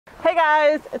Hey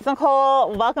guys, it's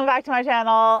Nicole. Welcome back to my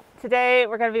channel. Today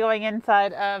we're going to be going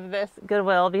inside of this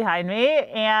Goodwill behind me,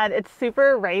 and it's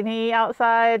super rainy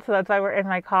outside, so that's why we're in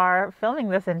my car filming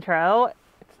this intro.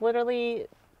 It's literally,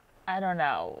 I don't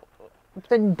know, it's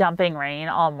been dumping rain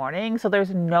all morning, so there's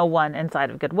no one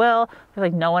inside of Goodwill.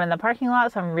 There's like no one in the parking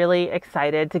lot, so I'm really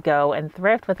excited to go and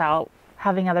thrift without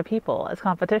having other people as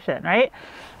competition, right?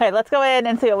 All right, let's go in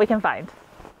and see what we can find.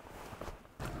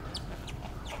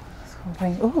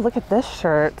 Oh, look at this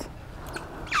shirt.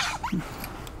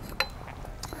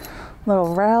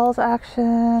 Little rails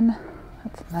action.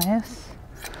 That's nice.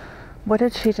 What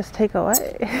did she just take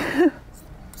away?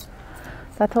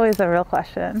 That's always the real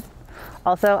question.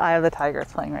 Also, Eye of the Tiger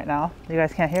is playing right now. You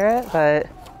guys can't hear it, but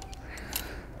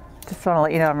just want to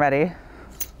let you know I'm ready.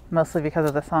 Mostly because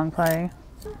of the song playing.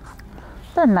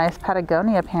 They're nice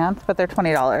Patagonia pants, but they're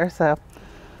 $20, so I'm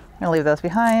gonna leave those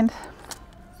behind.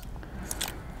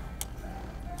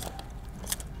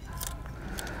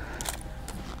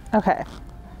 Okay,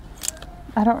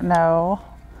 I don't know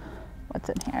what's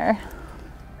in here.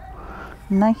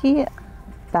 Nike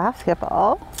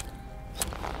basketball.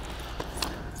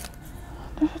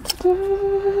 There's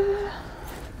a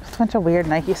bunch of weird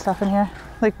Nike stuff in here.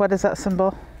 Like, what is that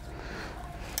symbol?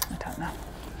 I don't know.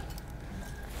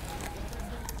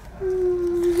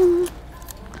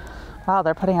 Wow,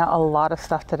 they're putting out a lot of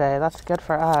stuff today. That's good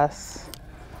for us.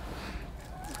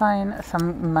 Let's find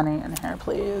some money in here,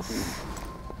 please.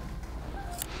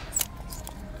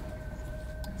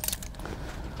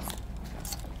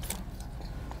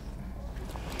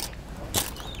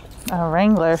 Oh,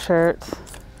 Wrangler shirts.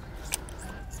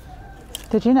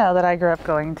 Did you know that I grew up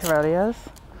going to rodeos?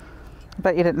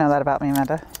 But you didn't know that about me,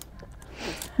 Amanda.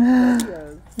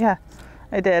 Yeah,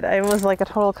 I did. I was like a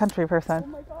total country person. Oh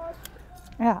my gosh.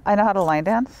 Yeah, I know how to line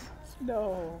dance.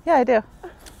 No. Yeah, I do.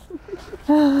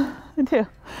 I do.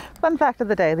 Fun fact of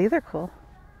the day, these are cool.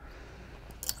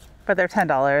 But they're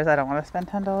 $10. I don't want to spend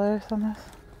 $10 on this.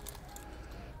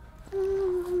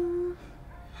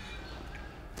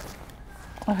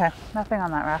 Okay, nothing on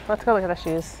that rack. Let's go look at the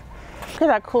shoes. Look at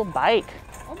that cool bike.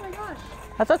 Oh my gosh.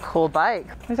 That's a cool bike.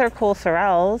 These are cool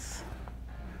Sorels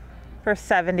for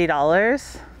 $70.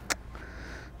 Just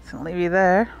gonna leave you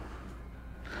there.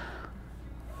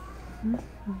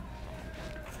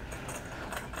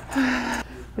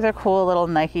 These are cool little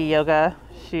Nike yoga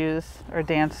shoes or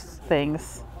dance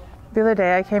things. The other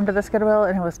day I came to this Goodwill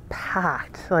and it was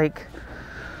packed, like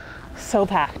so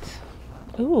packed.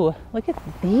 Ooh, look at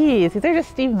these. These are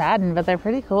just Steve Madden, but they're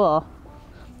pretty cool.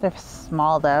 They're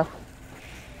small though.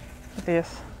 Look at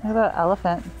these. Look at that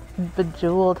elephant.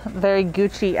 Bejeweled, very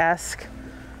Gucci-esque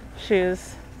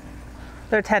shoes.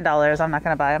 They're $10. I'm not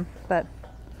gonna buy them, but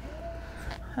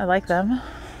I like them.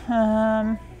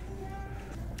 The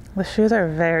shoes are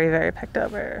very, very picked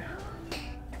over.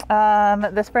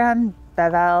 This brand,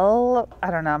 Bevel, I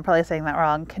don't know, I'm probably saying that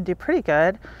wrong, can do pretty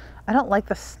good. I don't like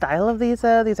the style of these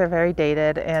though. These are very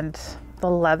dated and the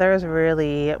leather is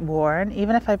really worn.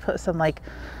 Even if I put some like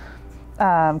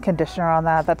conditioner on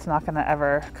that, that's not gonna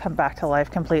ever come back to life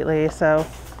completely. So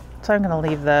I'm gonna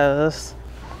leave those.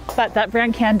 But that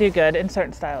brand can do good in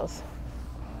certain styles.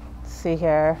 Let's see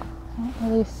here. I don't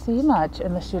really see much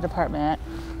in the shoe department,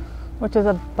 which is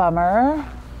a bummer.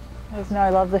 You guys know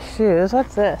I love the shoes.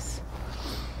 What's this?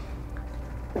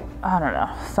 I don't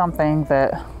know. Something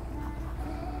that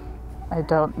I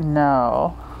don't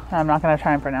know. I'm not going to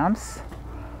try and pronounce.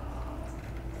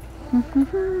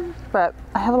 But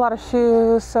I have a lot of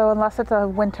shoes, so unless it's a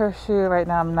winter shoe right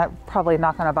now, I'm probably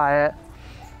not going to buy it.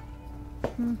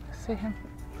 Let's see here.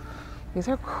 These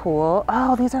are cool.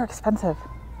 Oh, these are expensive.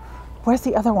 Where's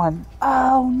the other one?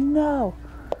 Oh no.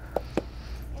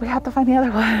 We have to find the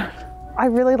other one. I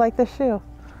really like this shoe.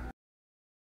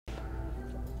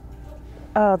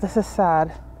 Oh, this is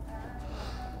sad.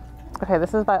 Okay,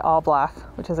 this is by All Black,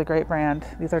 which is a great brand.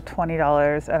 These are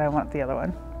 $20 and I want the other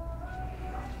one.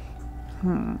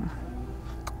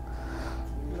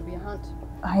 It'll be a hunt.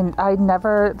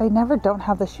 They never don't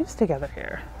have the shoes together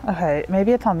here. Okay,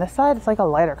 maybe it's on this side. It's like a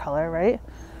lighter color, right?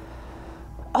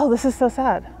 Oh, this is so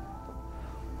sad.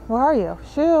 Where are you?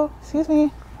 Shoe, excuse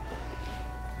me.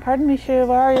 Pardon me, shoe,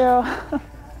 where are you?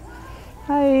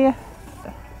 Hi.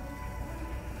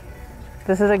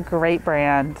 This is a great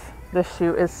brand. This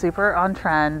shoe is super on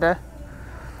trend and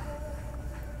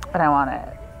I want it.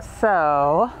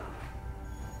 So,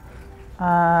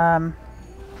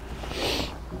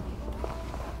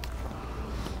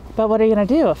 but what are you gonna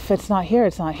do? If it's not here,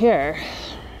 it's not here.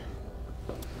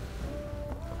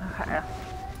 Okay.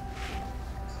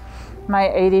 My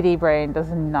ADD brain does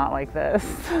not like this.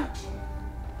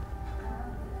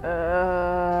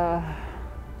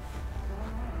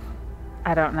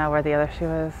 I don't know where the other shoe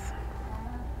is.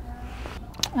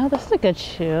 Oh, this is a good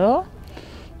shoe.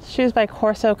 Shoes by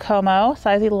Corso Como,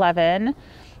 size 11,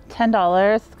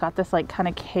 $10. It's got this like kind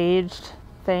of caged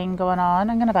thing going on.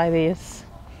 I'm gonna buy these.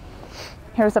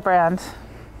 Here's the brand.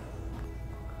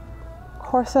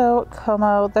 Corso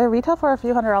Como. They retail for a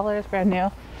few $100s, brand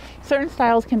new. Certain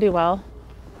styles can do well.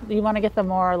 You want to get the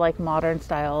more like modern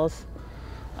styles.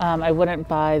 I wouldn't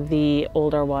buy the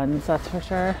older ones, that's for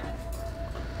sure.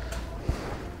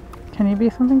 Can you be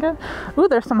something good? Ooh,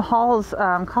 there's some Hall's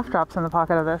cough drops in the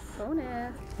pocket of this.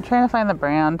 Bonus. I'm trying to find the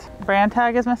brand. Brand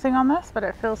tag is missing on this, but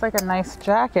it feels like a nice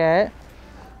jacket.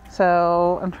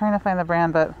 So I'm trying to find the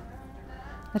brand, but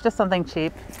it's just something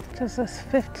cheap. What is this,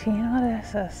 15? What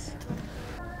is this?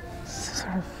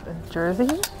 Sort of a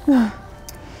jersey?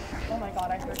 Oh my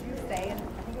god, I heard you say, and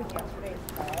I think it was yesterday's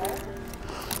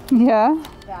call, Yeah.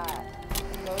 that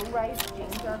low-rise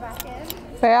jeans are back in.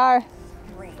 They are.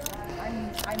 Great.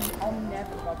 I'll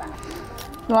never go back.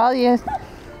 Well,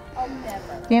 I'll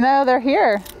never. you know, they're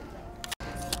here.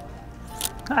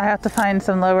 I have to find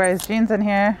some low-rise jeans in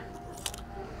here.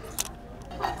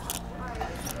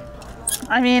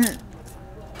 I mean,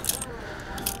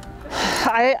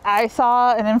 I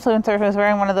saw an influencer who was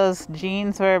wearing one of those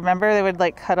jeans where, remember, they would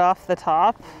like cut off the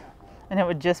top and it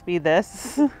would just be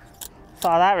this.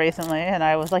 Saw that recently and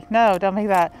I was like, no, don't make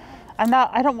that.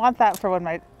 I don't want that for when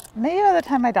maybe by the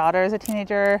time my daughter is a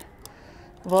teenager,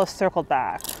 we'll have circled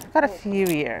back. I've got a few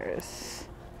years.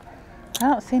 I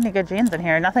don't see any good jeans in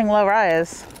here, nothing low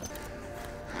rise.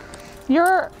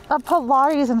 You're a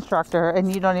Pilates instructor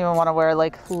and you don't even want to wear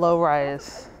like low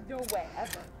rise. No way,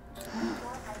 ever.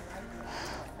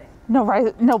 No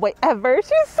way ever,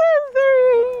 she says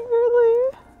very eagerly.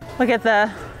 Look at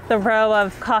the row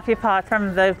of coffee pots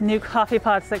from the new coffee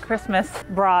pots that Christmas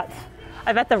brought.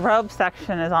 I bet the robe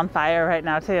section is on fire right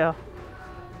now too.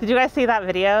 Did you guys see that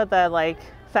video, the like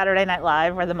Saturday Night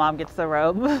Live where the mom gets the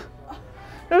robe?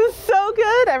 It was so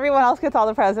good. Everyone else gets all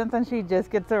the presents and she just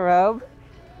gets a robe.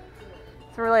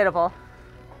 It's relatable.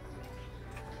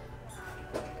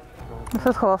 This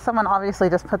is cool. Someone obviously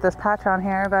just put this patch on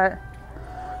here, but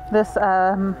this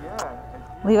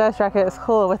Levi's jacket is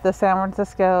cool with the San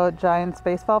Francisco Giants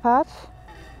baseball patch,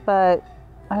 but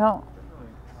I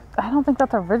don't think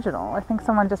that's original. I think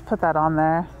someone just put that on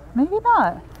there. Maybe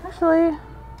not. Actually,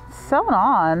 sewn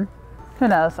on. Who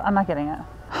knows? I'm not getting it.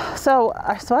 So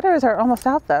our sweaters are almost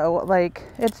out though. Like,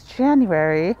 it's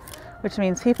January, which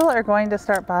means people are going to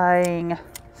start buying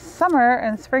summer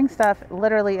and spring stuff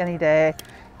literally any day,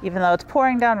 even though it's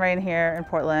pouring down rain here in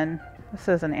Portland. This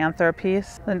is an anthro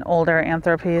piece, an older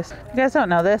anthro piece. If you guys don't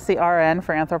know this, the RN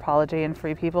for Anthropologie and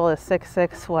Free People is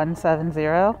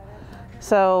 66170.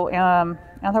 So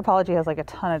Anthropologie has like a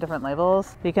ton of different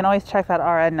labels. You can always check that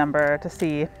RN number to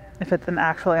see if it's an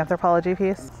actual Anthropologie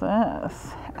piece.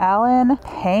 This Alan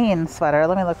Payne sweater.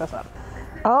 Let me look this up.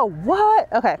 Oh, what?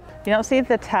 Okay. You don't see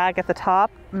the tag at the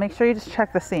top. Make sure you just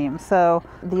check the seam. So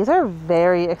these are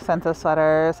very expensive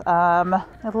sweaters.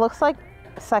 It looks like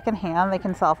secondhand. They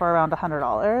can sell for around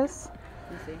 $100. So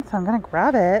I'm gonna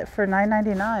grab it for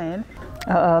 $9.99.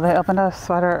 Uh-oh, they opened a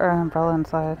sweater or an umbrella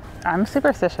inside. I'm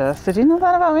superstitious. Did you know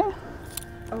that about me?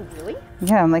 Oh, really?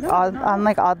 Yeah, I'm like I'm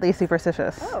like oddly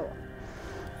superstitious. Oh.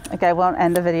 Like I won't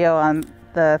end a video on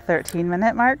the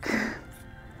 13-minute mark.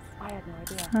 I had no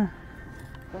idea. Huh.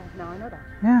 Well, now I know that.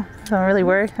 Yeah, so I'm really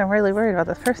worried about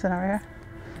this person over here.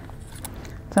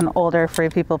 It's an older Free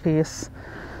People piece.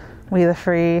 We the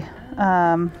Free.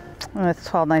 And it's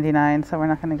 $12.99, so we're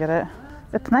not gonna get it.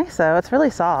 It's nice though, it's really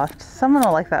soft. Someone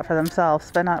will like that for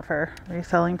themselves, but not for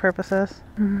reselling purposes.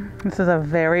 This is a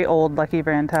very old Lucky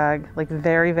Brand tag, like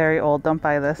very, very old. Don't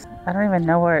buy this. I don't even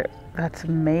know where that's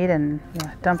made in.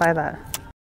 Yeah, don't buy that.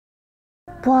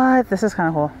 What? This is kind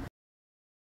of cool.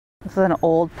 This is an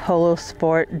old Polo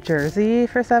Sport jersey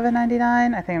for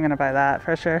 $7.99. I think I'm gonna buy that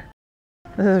for sure.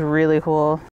 This is really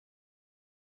cool.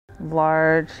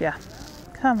 Large, yeah.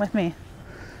 Come with me.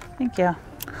 Thank you.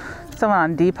 Someone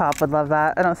on Depop would love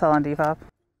that. I don't sell on Depop.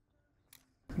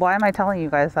 Why am I telling you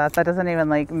guys that? That doesn't even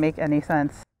like make any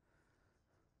sense.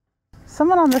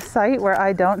 Someone on this site where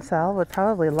I don't sell would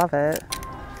probably love it.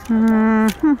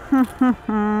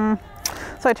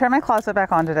 So I turned my closet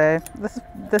back on today.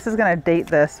 This is gonna date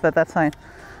this, but that's fine.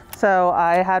 So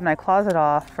I had my closet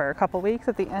off for a couple weeks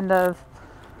at the end of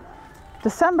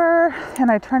December,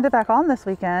 and I turned it back on this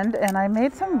weekend, and I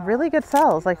made some really good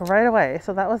sells like right away.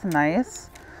 So that was nice.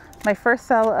 My first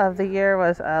sell of the year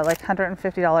was like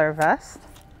 $150 vest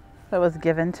that was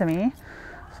given to me.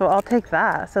 So I'll take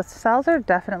that. So sales are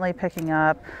definitely picking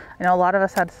up. I know a lot of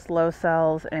us had slow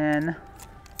sales in,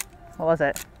 what was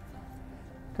it?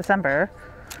 December.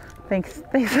 Thanks,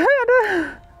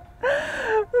 Amanda.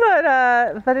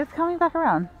 But it's coming back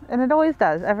around, and it always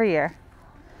does every year.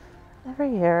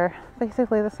 Every year,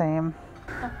 basically the same.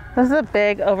 This is a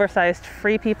big, oversized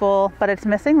Free People, but it's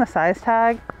missing the size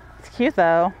tag. It's cute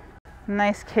though.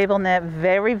 Nice cable knit,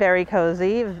 very, very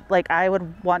cozy. Like I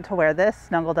would want to wear this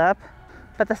snuggled up,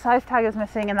 but the size tag is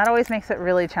missing, and that always makes it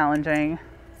really challenging.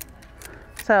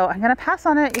 So I'm gonna pass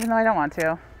on it, even though I don't want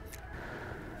to.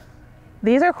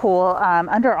 These are cool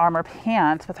Under Armour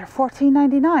pants, but they're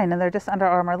 $14.99, and they're just Under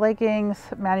Armour leggings.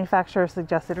 Manufacturer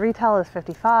suggested retail is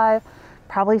 $55.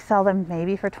 Probably sell them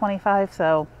maybe for $25,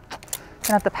 so I'm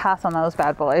gonna have to pass on those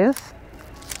bad boys.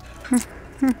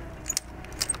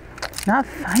 Not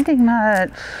finding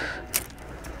much.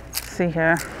 Let's see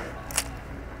here.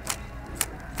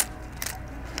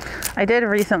 I did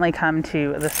recently come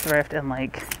to this thrift and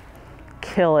like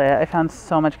kill it. I found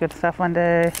so much good stuff one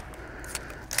day.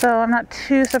 So I'm not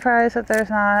too surprised that there's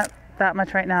not that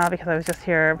much right now, because I was just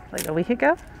here like a week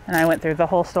ago and I went through the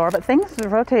whole store, but things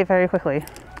rotate very quickly.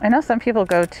 I know some people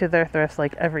go to their thrifts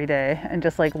like every day and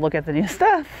just like look at the new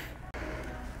stuff.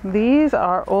 These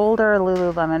are older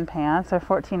Lululemon pants. They're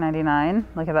 $14.99.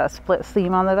 Look at that split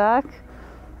seam on the back.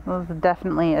 This is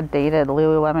definitely a dated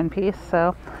Lululemon piece,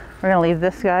 so we're gonna leave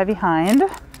this guy behind.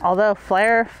 Although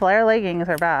flare leggings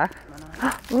are back.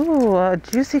 Ooh,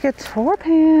 Juicy Couture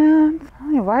pants.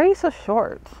 Oh, why are you so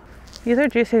short? These are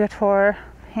Juicy Couture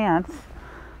pants.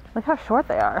 Look how short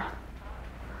they are.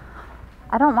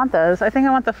 I don't want those. I think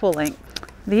I want the full length.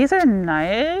 These are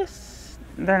nice.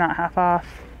 They're not half off.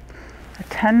 A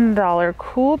 $10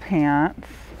 cool pants.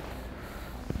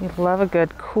 We love a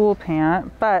good cool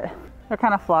pant, but they're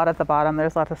kind of flawed at the bottom.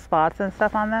 There's lots of spots and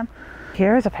stuff on them.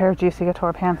 Here's a pair of Juicy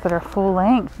Couture pants that are full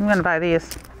length. I'm gonna buy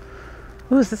these.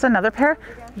 Ooh, is this another pair?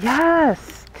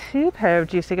 Yes, 2 pair of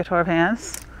Juicy Couture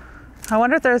pants. I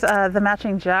wonder if there's the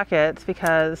matching jackets,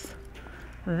 because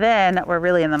then we're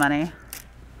really in the money.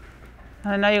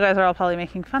 I know you guys are all probably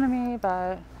making fun of me,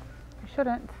 but you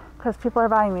shouldn't, because people are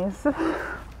buying these.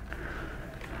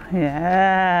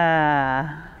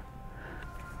 Yeah.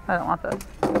 I don't want those.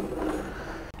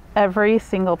 Every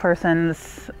single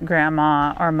person's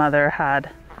grandma or mother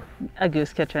had a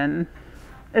goose kitchen.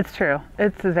 It's true.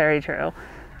 It's very true.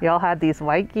 Y'all had these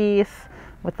white geese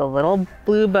with the little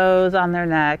blue bows on their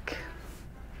neck.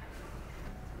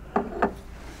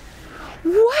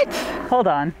 What? Hold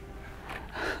on.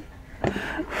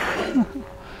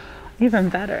 Even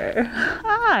better.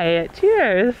 Hi,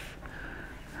 cheers.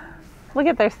 Look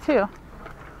at, there's 2.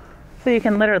 So you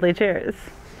can literally cheers.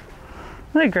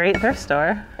 What a great thrift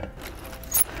store.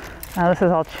 Now this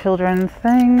is all children's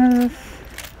things,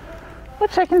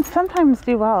 which I can sometimes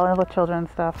do well with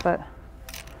children's stuff, but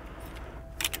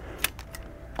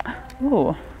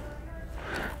ooh.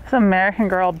 This American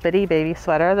Girl Bitty Baby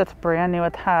sweater that's brand new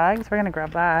with tags. We're gonna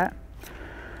grab that.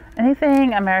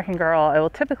 Anything American Girl I will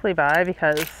typically buy,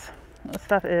 because this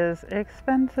stuff is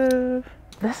expensive.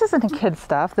 This isn't a kid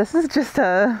stuff. This is just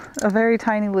a very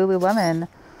tiny Lululemon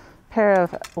pair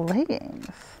of leggings.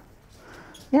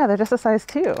 Yeah, they're just a size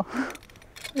 2.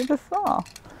 They're just small.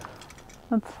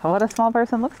 That's what a small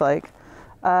person looks like.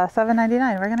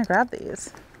 $7.99. We're gonna grab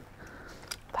these.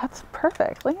 That's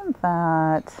perfect. Look at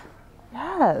that.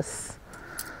 Yes.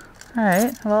 All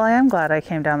right. Well, I am glad I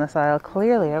came down this aisle.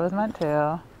 Clearly, I was meant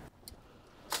to.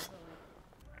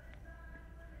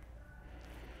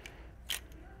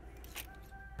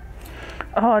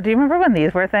 Oh, do you remember when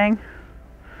these were a thing?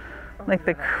 Like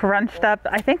the crunched up,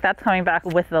 I think that's coming back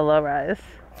with the low rise.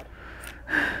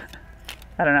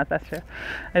 I don't know if that's true.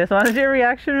 I just wanted your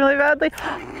reaction really badly.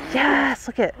 Yes,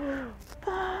 look at.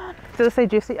 Does it say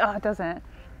juicy? Oh, it doesn't.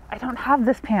 I don't have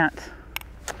this pant.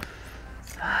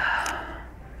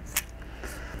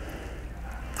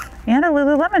 And a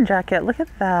Lululemon jacket. Look at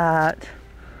that.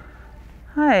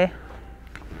 Hi.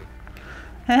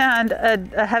 And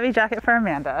a heavy jacket for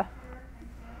Amanda.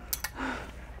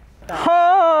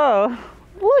 Oh,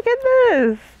 look at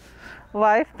this.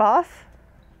 Wife,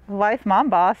 mom,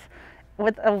 boss,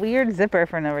 with a weird zipper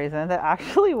for no reason that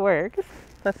actually works.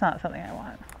 That's not something I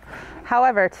want.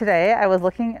 However, today I was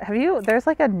looking, there's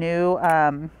like a new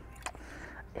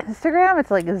Instagram.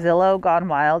 It's like Zillow Gone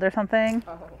Wild or something.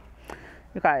 Oh.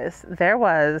 You guys, there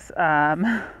was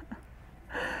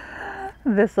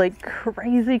this like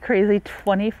crazy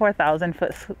 24,000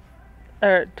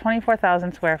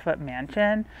 square foot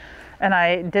mansion, and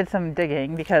I did some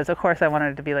digging because of course I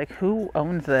wanted to be like, who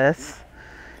owns this?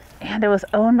 And it was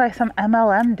owned by some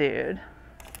MLM dude.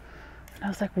 And I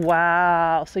was like,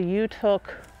 wow, so you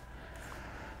took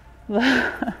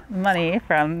the money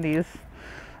from these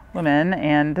women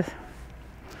and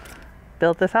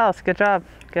built this house. Good job.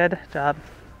 Good job.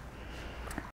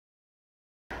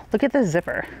 Look at this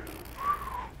zipper.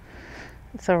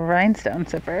 It's a rhinestone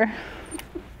zipper.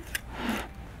 In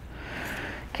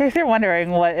case you're wondering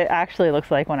what it actually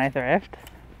looks like when I thrift.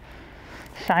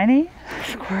 Shiny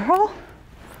squirrel?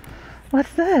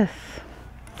 What's this?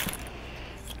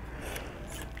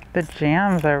 The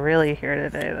jams are really here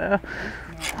today though.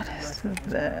 What is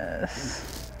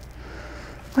this?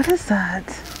 What is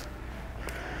that?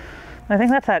 I think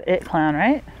that's that It clown,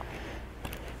 right?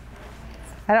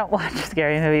 I don't watch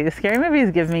scary movies. Scary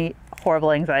movies give me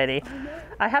horrible anxiety.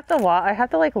 I have to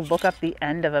like look up the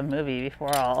end of a movie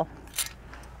before I'll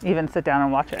even sit down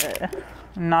and watch it.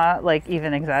 I'm not like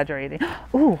even exaggerating.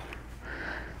 Ooh.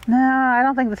 No, I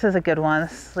don't think this is a good one.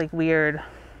 This is like weird.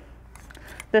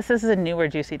 This is a newer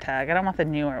juicy tag. I don't want the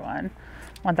newer one.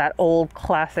 I want that old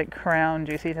classic crown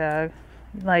juicy tag.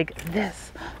 Like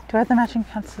this. Do I have the matching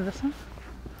pants to this one?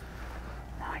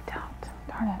 No, I don't.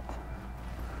 Darn it.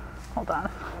 Hold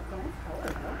on.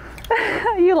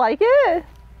 You like it?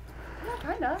 Yeah,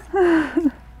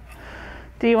 kinda.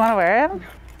 Do you want to wear it?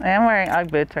 I am wearing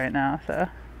Ugg boots right now, so.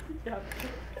 Yep.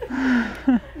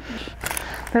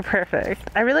 They're perfect.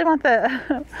 I really want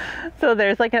the, so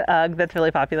there's like an Ugg that's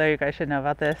really popular. You guys should know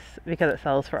about this because it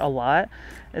sells for a lot.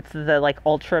 It's the like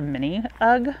ultra mini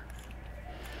Ugg.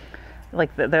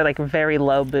 Like they're like very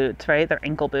low boots, right? They're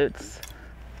ankle boots.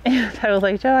 And I was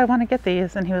like, Joe, I want to get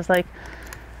these. And he was like,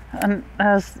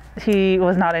 he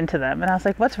was not into them. And I was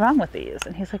like, what's wrong with these?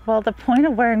 And he's like, well, the point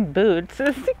of wearing boots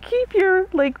is to keep your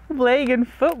like leg and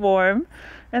foot warm.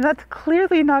 And that's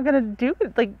clearly not going to do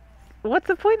it. Like, what's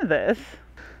the point of this?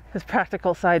 His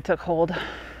practical side took hold.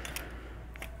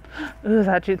 Ooh, is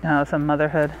that no, some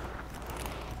motherhood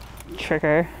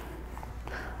trigger.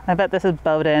 I bet this is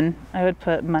Bowden. I would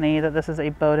put money that this is a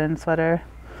Bowden sweater.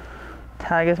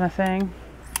 Tag is missing.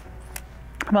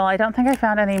 Well, I don't think I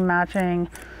found any matching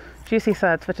juicy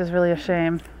sets, which is really a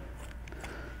shame.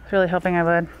 I was really hoping I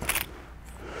would.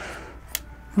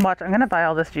 Watch, I'm gonna buy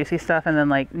all this juicy stuff and then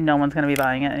like no one's gonna be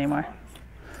buying it anymore.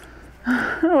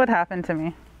 What happened to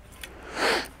me?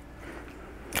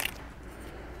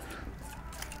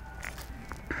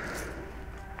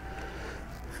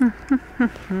 All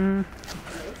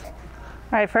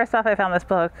right, first off, I found this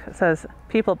book. It says,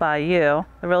 People Buy You,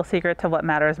 The Real Secret to What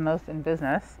Matters Most in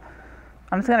Business.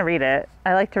 I'm just gonna read it.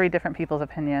 I like to read different people's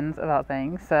opinions about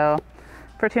things. So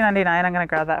for $2.99, I'm gonna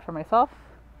grab that for myself.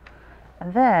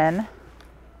 And then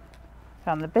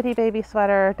found the Bitty Baby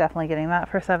sweater, definitely getting that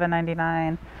for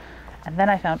 $7.99. And then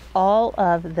I found all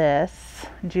of this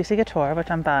Juicy Couture,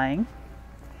 which I'm buying.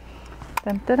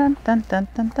 Dun, dun, dun, dun,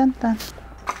 dun, dun, dun.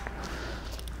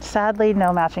 Sadly,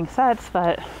 no matching sets,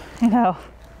 but you know,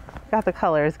 got the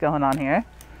colors going on here.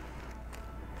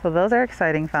 So those are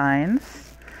exciting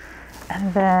finds.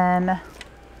 And then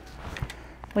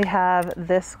we have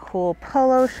this cool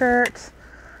polo shirt.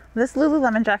 This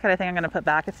Lululemon jacket I think I'm gonna put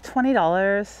back. It's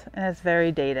 $20 and it's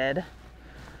very dated.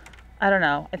 I don't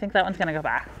know, I think that one's gonna go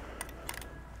back.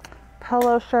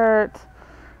 Polo shirt,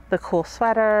 the cool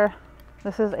sweater.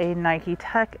 This is a Nike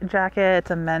Tech jacket,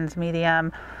 it's a men's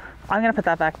medium. I'm gonna put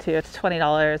that back too. It's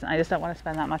 $20 and I just don't want to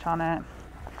spend that much on it.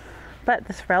 But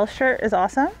this Rel shirt is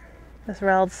awesome. This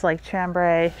Rel's like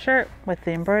chambray shirt with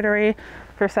the embroidery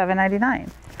for $7.99.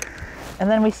 And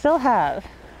then we still have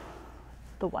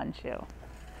the one shoe.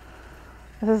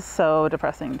 This is so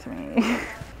depressing to me.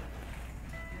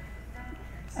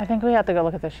 I think we have to go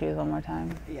look at the shoes one more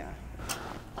time. Yeah.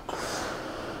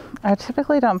 I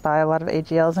typically don't buy a lot of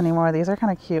AGLs anymore. These are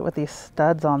kind of cute with these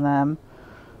studs on them.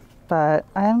 But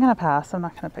I am gonna pass. I'm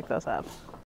not gonna pick those up.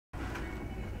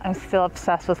 I'm still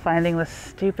obsessed with finding this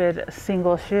stupid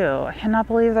single shoe. I cannot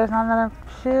believe there's not another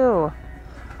shoe.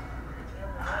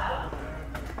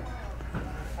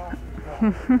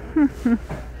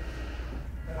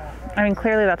 I mean,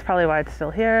 clearly that's probably why it's still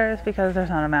here, is because there's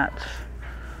not a match.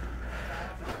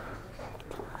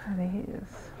 What are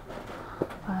these?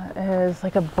 That is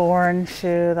like a Born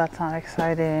shoe. That's not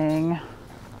exciting.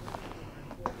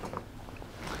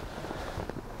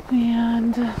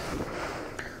 And we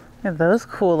have those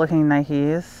cool looking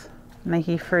Nikes.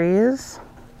 Nike Freeze.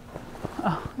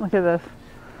 Oh, look at this.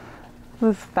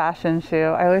 This fashion shoe.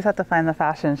 I always have to find the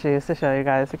fashion shoes to show you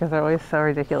guys because they're always so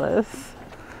ridiculous.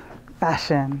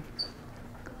 Fashion.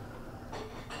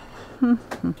 See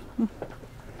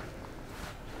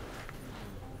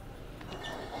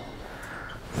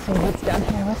what's down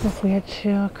here. What's this weird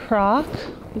shoe? A Croc?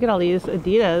 Look at all these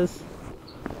Adidas.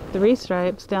 3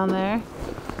 stripes down there.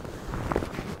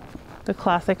 The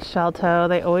classic shell toe.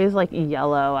 They always like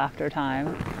yellow after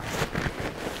time.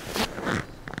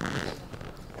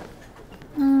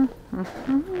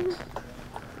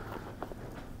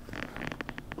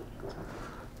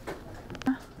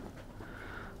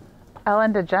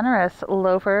 Ellen DeGeneres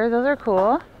loafers, those are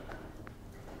cool.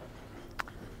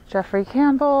 Jeffrey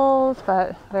Campbell's,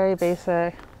 but very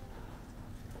basic.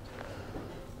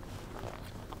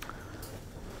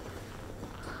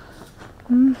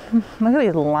 Look at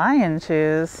these lion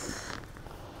shoes.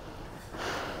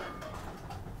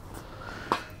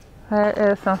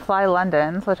 There is some Fly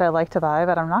Londons, which I like to buy,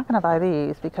 but I'm not going to buy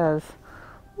these because,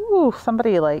 ooh,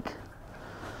 somebody like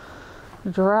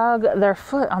drug their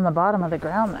foot on the bottom of the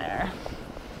ground there.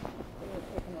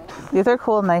 These are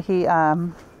cool Nike,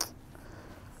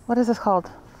 what is this called?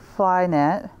 Fly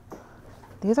knit.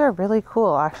 These are really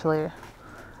cool, actually.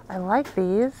 I like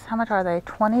these. How much are they?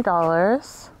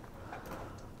 $20.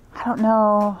 I don't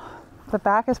know. The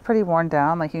back is pretty worn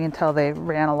down. Like you can tell they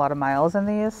ran a lot of miles in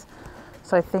these.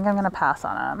 So I think I'm gonna pass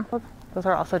on them. Those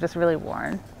are also just really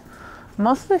worn.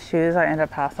 Most of the shoes I end up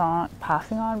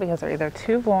passing on because they're either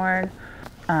too worn,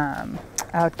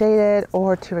 outdated,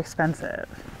 or too expensive.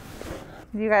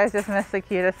 You guys just missed the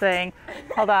cutest thing.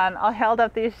 Hold on, I held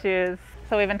up these shoes.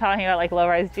 So we've been talking about like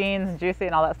low-rise jeans and Juicy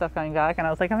and all that stuff coming back, and I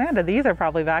was like, Amanda, these are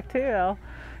probably back too.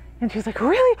 And she's like,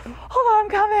 really? Hold on, I'm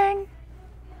coming.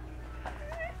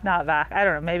 Not back. I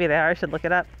don't know, maybe they are. I should look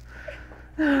it up.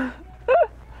 I'm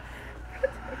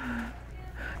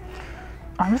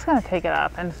just gonna take it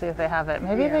up and see if they have it.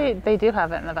 Maybe they do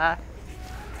have it in the back.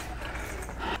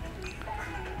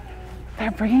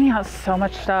 They're bringing out so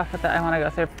much stuff that I want to go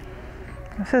through.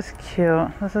 This is cute.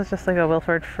 This is just like a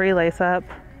Wilford free lace up,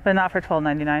 but not for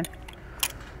 $12.99.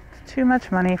 It's too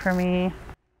much money for me.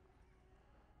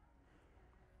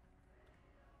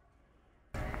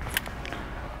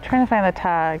 Trying to find the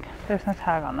tag. There's no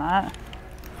tag on that.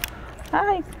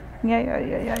 Hi.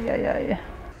 Yeah.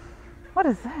 What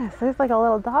is this? There's like a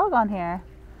little dog on here.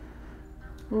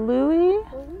 Louis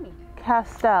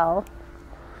Castel.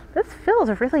 This feels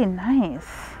really nice.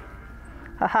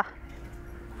 Haha.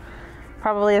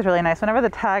 Probably is really nice. Whenever the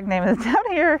tag name is down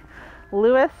here,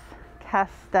 Louis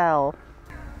Castel.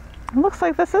 It looks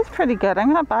like this is pretty good. I'm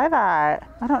gonna buy that.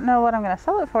 I don't know what I'm gonna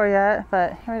sell it for yet,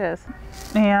 but here it is.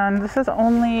 And this is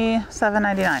only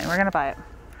 $7.99. We're gonna buy it.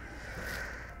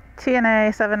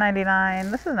 TNA $7.99.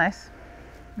 This is nice.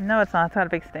 No, it's not. It's got a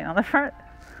big stain on the front.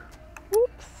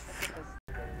 Oops.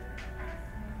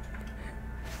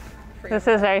 This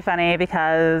is very funny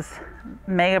because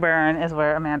Mega Burn is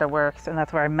where Amanda works, and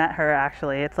that's where I met her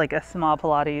actually. It's like a small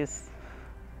Pilates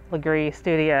Legree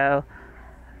studio.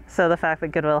 So the fact that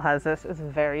Goodwill has this is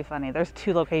very funny. There's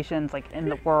 2 locations like in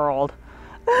the world.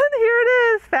 And here it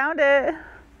is, found it.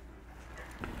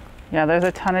 Yeah, there's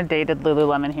a ton of dated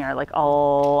Lululemon here, like a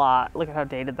lot. Look at how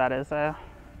dated that is though.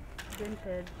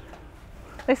 Vintage.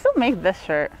 They still make this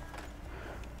shirt.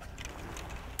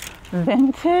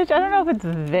 Vintage? I don't know if it's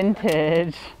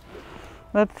vintage.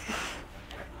 That's...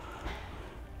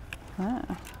 Oh.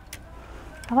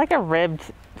 I like a ribbed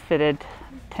fitted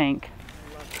tank.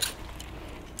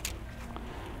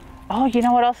 Oh, you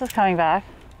know what else is coming back?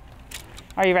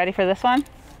 Are you ready for this one?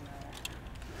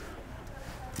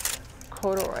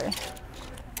 Corduroy.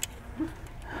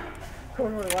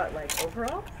 Corduroy what, like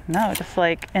overall? No, just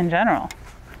like in general.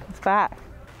 It's back.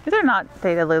 These are not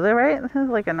dated Lulu, right? This is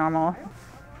like a normal.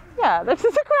 Yeah, this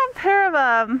is a grand pair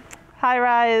of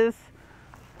high-rise,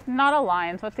 not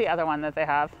Aligns. What's the other one that they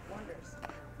have?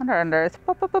 Wonders.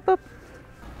 Boop, boop, boop, boop.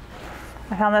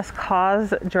 I found this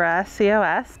COS dress,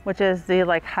 COS, which is the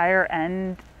like higher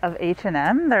end of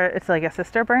H&M. It's like a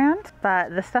sister brand,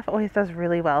 but this stuff always does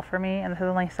really well for me. And this is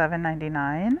only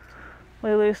 $7.99.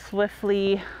 Lulu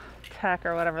Swiftly Tech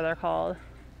or whatever they're called.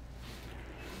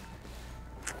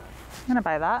 I'm gonna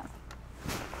buy that.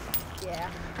 Yeah.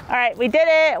 All right, we did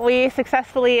it. We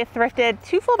successfully thrifted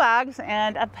 2 full bags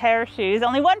and a pair of shoes.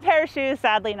 Only 1 pair of shoes,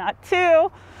 sadly not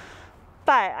 2.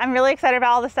 But I'm really excited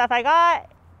about all the stuff I got.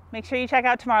 Make sure you check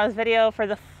out tomorrow's video for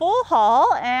the full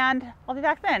haul, and I'll be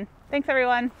back then. Thanks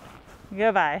everyone.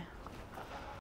 Goodbye.